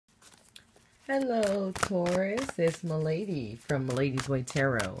Hello, Taurus. It's Milady from Milady's Way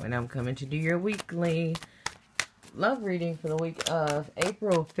Tarot, and I'm coming to do your weekly love reading for the week of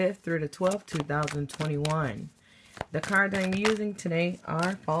April 5th through the 12th, 2021. The cards I'm using today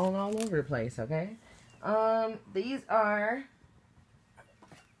are falling all over the place, okay? These are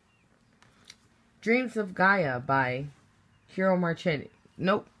Dreams of Gaia by Hiro Marchetti.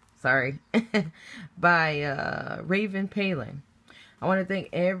 Nope, sorry. By Raven Palin. I want to thank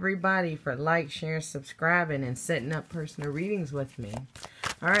everybody for sharing, subscribing, and setting up personal readings with me.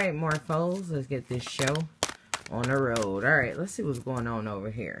 Alright, Morphos, let's get this show on the road. Alright, let's see what's going on over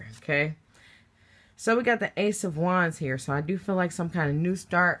here, okay? So we got the Ace of Wands here. So I do feel like some kind of new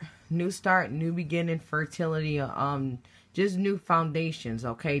start, new beginning, fertility, just new foundations,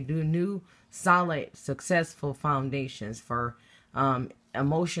 okay? Do new, solid, successful foundations for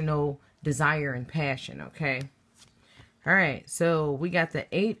emotional desire and passion, okay? Alright, so we got the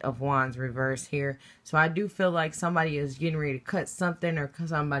 8 of Wands reversed here. So I do feel like somebody is getting ready to cut something or cut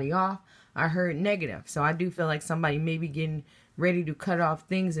somebody off. I heard negative. So I do feel like somebody may be getting ready to cut off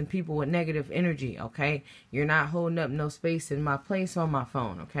things and people with negative energy, okay? You're not holding up no space in my place on my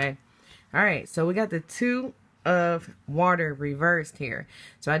phone, okay? Alright, so we got the 2 of Water reversed here.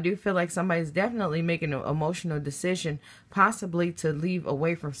 So I do feel like somebody's definitely making an emotional decision, possibly to leave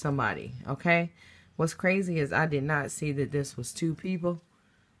away from somebody, okay? What's crazy is I did not see that this was 2 people.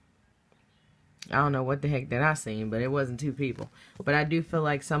 I don't know what the heck that I seen, but it wasn't 2 people. But I do feel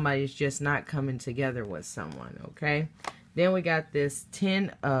like somebody's just not coming together with someone, okay? Then we got this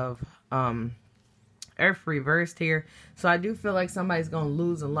 10 of Earth reversed here. So I do feel like somebody's going to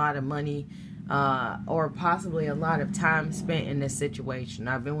lose a lot of money or possibly a lot of time spent in this situation.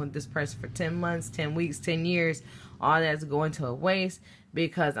 I've been with this person for 10 months, 10 weeks, 10 years. All that's going to a waste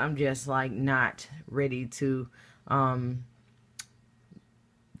because I'm just like not ready to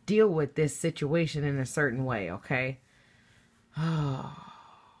deal with this situation in a certain way, okay? All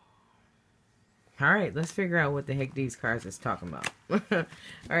right, let's figure out what the heck these cards is talking about. All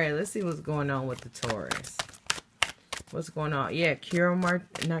right, let's see what's going on with the Taurus. What's going on? Yeah,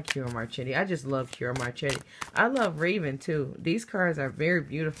 not Hiro Marchetti. I just love Hiro Marchetti. I love Raven too. These cards are very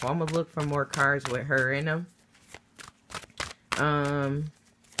beautiful. I'm gonna look for more cards with her in them.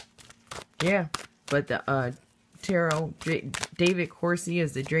 Yeah, but the tarot David Corsi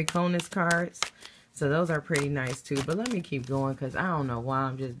is the Draconis cards. So those are pretty nice too. But let me keep going because I don't know why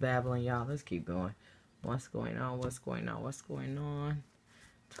I'm just babbling, y'all. Let's keep going. What's going on? What's going on? What's going on?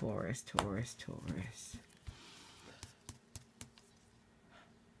 Taurus, Taurus, Taurus.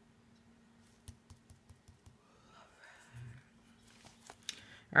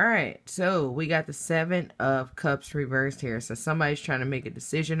 Alright, so we got the 7 of Cups reversed here. So somebody's trying to make a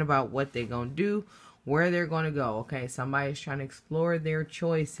decision about what they're going to do, where they're going to go, okay? Somebody's trying to explore their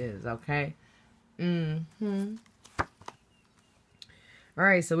choices, okay?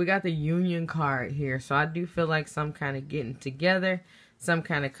 Alright, so we got the Union card here. So I do feel like some kind of getting together, some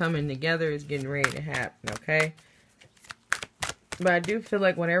kind of coming together is getting ready to happen, okay? But I do feel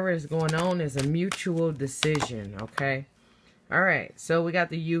like whatever is going on is a mutual decision, okay? Alright, so we got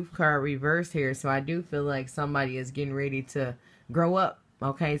the Youth card reversed here. So I do feel like somebody is getting ready to grow up.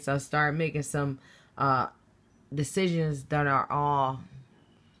 Okay, so start making some decisions that are all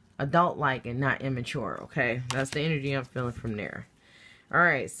adult-like and not immature. Okay, that's the energy I'm feeling from there.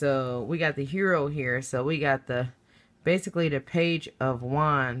 Alright, so we got the Hero here. So we got basically the Page of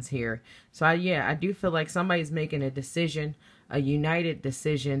Wands here. So I do feel like somebody's making a decision, a united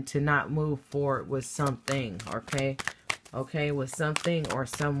decision to not move forward with something. Okay. Okay, with something or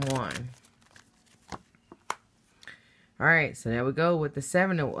someone. Alright, so there we go with the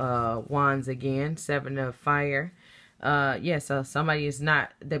 7 of Wands again. 7 of Fire. Yeah, so somebody is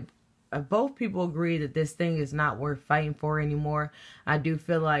not... both people agree that this thing is not worth fighting for anymore. I do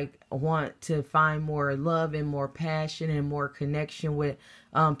feel like I want to find more love and more passion and more connection with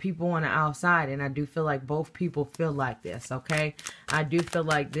people on the outside. And I do feel like both people feel like this, okay? I do feel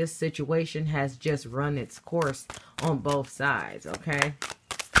like this situation has just run its course on both sides, okay?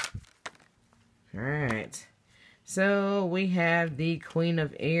 Alright. So we have the Queen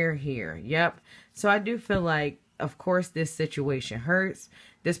of Air here. Yep. So I do feel like, of course, this situation hurts.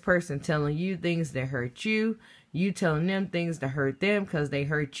 This person telling you things that hurt you. You telling them things that hurt them because they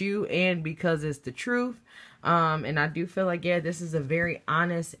hurt you and because it's the truth. And I do feel like, yeah, this is a very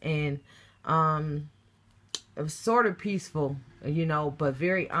honest and sort of peaceful, you know, but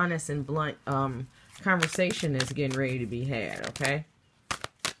very honest and blunt conversation is getting ready to be had, okay?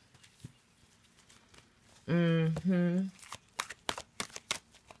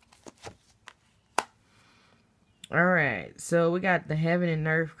 All right, so we got the Heaven and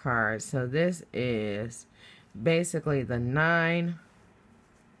Earth card. So this is basically the Knight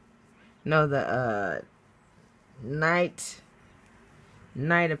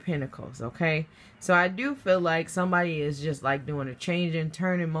of Pentacles, okay? So I do feel like somebody is just like doing a change and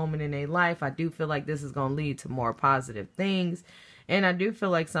turning moment in their life. I do feel like this is going to lead to more positive things. And I do feel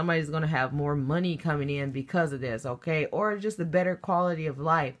like somebody's going to have more money coming in because of this, okay? Or just a better quality of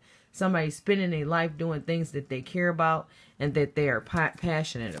life. Somebody spending their life doing things that they care about and that they are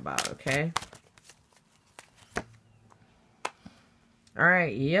passionate about, okay? All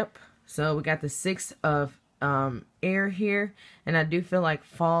right, yep. So we got the Six of Air here. And I do feel like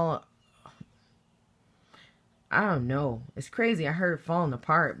fall... I don't know. It's crazy. I heard falling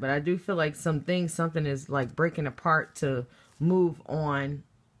apart. But I do feel like something is like breaking apart to move on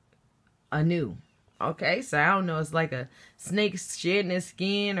anew. Okay, so I don't know. It's like a snake shedding its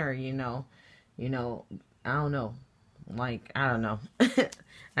skin, or I don't know. Like, I don't know.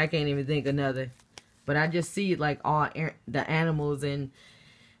 I can't even think another. But I just see like all the animals, and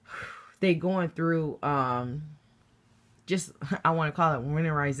they going through just, I want to call it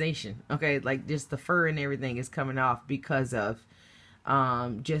winterization. Okay, like just the fur and everything is coming off because of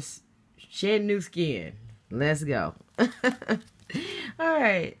just shedding new skin. Let's go. All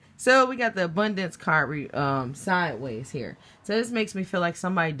right. So we got the Abundance card sideways here. So this makes me feel like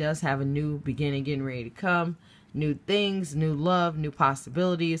somebody does have a new beginning getting ready to come. New things, new love, new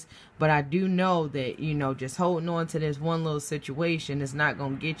possibilities. But I do know that, just holding on to this one little situation is not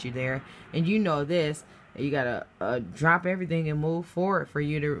going to get you there. And you know this. You got to drop everything and move forward for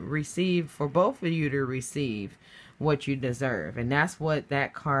you to receive, for both of you to receive what you deserve. And that's what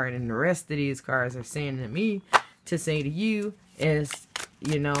that card and the rest of these cards are saying to me, to say to you is,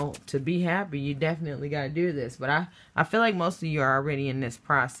 to be happy. You definitely got to do this. But I feel like most of you are already in this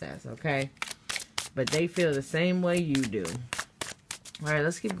process, okay? But they feel the same way you do. All right,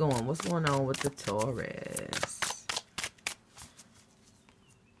 let's keep going. What's going on with the Taurus?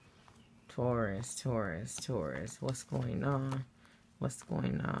 Taurus. What's going on? What's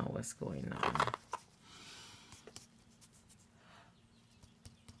going on?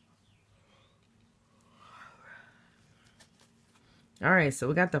 All right, so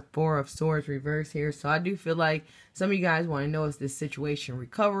we got the Four of Swords reverse here. So I do feel like some of you guys want to know, is this situation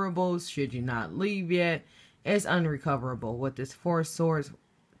recoverable? Should you not leave yet? It's unrecoverable with this Four of Swords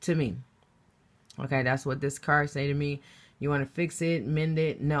to me. Okay, that's what this card say to me. You want to fix it, mend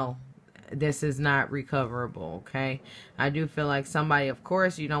it? No, this is not recoverable, okay? I do feel like somebody, of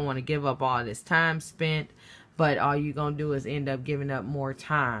course, you don't want to give up all this time spent, but all you're going to do is end up giving up more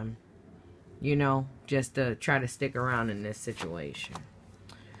time, just to try to stick around in this situation.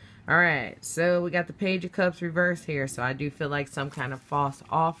 All right, so we got the Page of Cups reversed here. So I do feel like some kind of false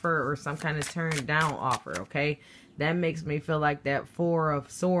offer or some kind of turned down offer, okay? That makes me feel like that Four of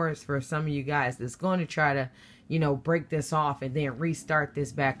Swords for some of you guys that's going to try to, break this off and then restart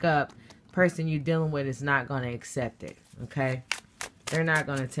this back up. Person you're dealing with is not going to accept it, okay? They're not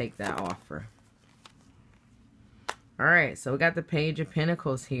going to take that offer. All right, so we got the Page of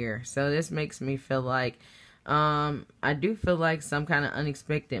Pentacles here. So this makes me feel like, I do feel like some kind of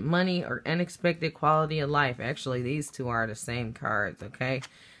unexpected money or unexpected quality of life. Actually, these two are the same cards, okay?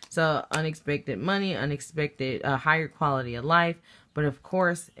 So unexpected money, unexpected higher quality of life. But of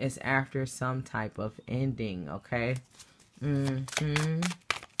course, it's after some type of ending, okay?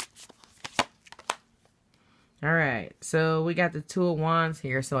 All right, so we got the Two of Wands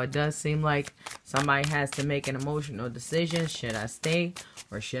here. So it does seem like somebody has to make an emotional decision. Should I stay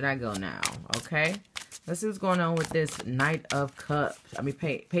or should I go now? Okay, let's see what's going on with this Knight of Cups. I mean,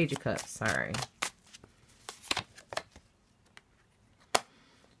 Page of Cups, sorry.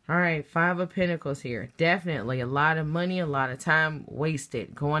 All right, Five of Pentacles here. Definitely a lot of money, a lot of time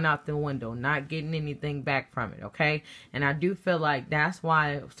wasted, going out the window, not getting anything back from it, okay? And I do feel like that's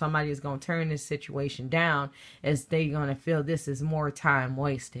why somebody is going to turn this situation down, is they're going to feel this is more time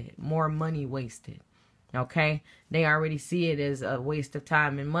wasted, more money wasted, okay? They already see it as a waste of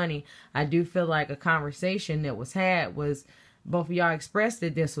time and money. I do feel like a conversation that was had was, both of y'all expressed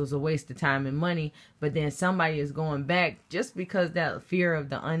that this was a waste of time and money, but then somebody is going back just because that fear of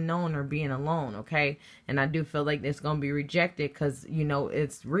the unknown or being alone, okay? And I do feel like it's going to be rejected because,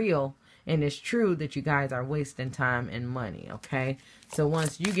 it's real and it's true that you guys are wasting time and money, okay? So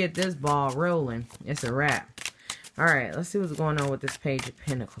once you get this ball rolling, it's a wrap. All right, let's see what's going on with this Page of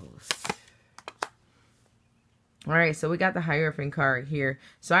Pentacles. All right, so we got the Hierophant card here.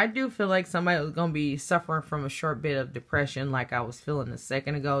 So I do feel like somebody was going to be suffering from a short bit of depression like I was feeling a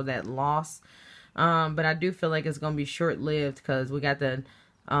second ago, that loss. But I do feel like it's going to be short-lived because we got the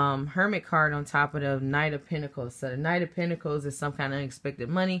Hermit card on top of the Knight of Pentacles. So the Knight of Pentacles is some kind of unexpected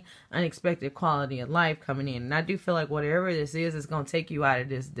money, unexpected quality of life coming in. And I do feel like whatever this is going to take you out of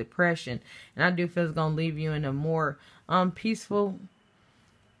this depression. And I do feel it's going to leave you in a more peaceful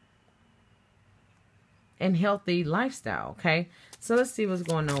and healthy lifestyle, okay? So let's see what's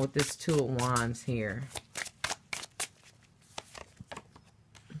going on with this Two of Wands here.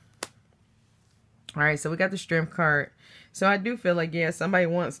 All right, so we got the Strength card. So I do feel like, yeah, somebody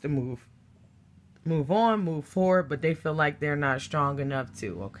wants to move on, move forward, but they feel like they're not strong enough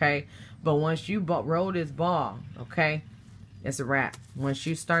to, okay? But once you roll this ball, okay, it's a wrap. Once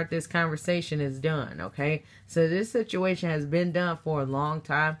you start this conversation, it's done, okay? So this situation has been done for a long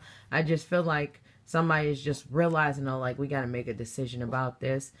time. I just feel like somebody is just realizing, oh, like, we got to make a decision about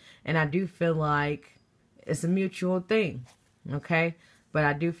this. And I do feel like it's a mutual thing, okay? But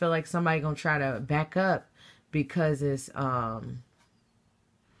I do feel like somebody going to try to back up because it's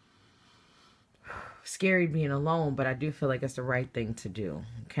scary being alone. But I do feel like it's the right thing to do,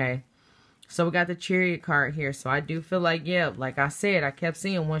 okay? So we got the Chariot card here. So I do feel like, yeah, like I said, I kept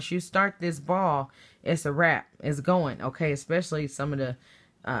seeing once you start this ball, it's a wrap. It's going, okay? Especially some of the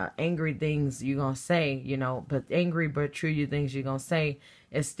angry things you're going to say, you know, but angry but true things you're going to say,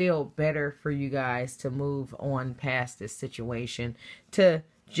 it's still better for you guys to move on past this situation, to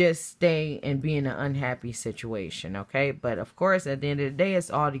just stay and be in an unhappy situation, okay? But of course, at the end of the day, it's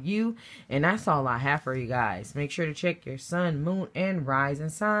all to you, and that's all I have for you guys. Make sure to check your sun, moon, and rising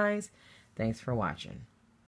signs. Thanks for watching.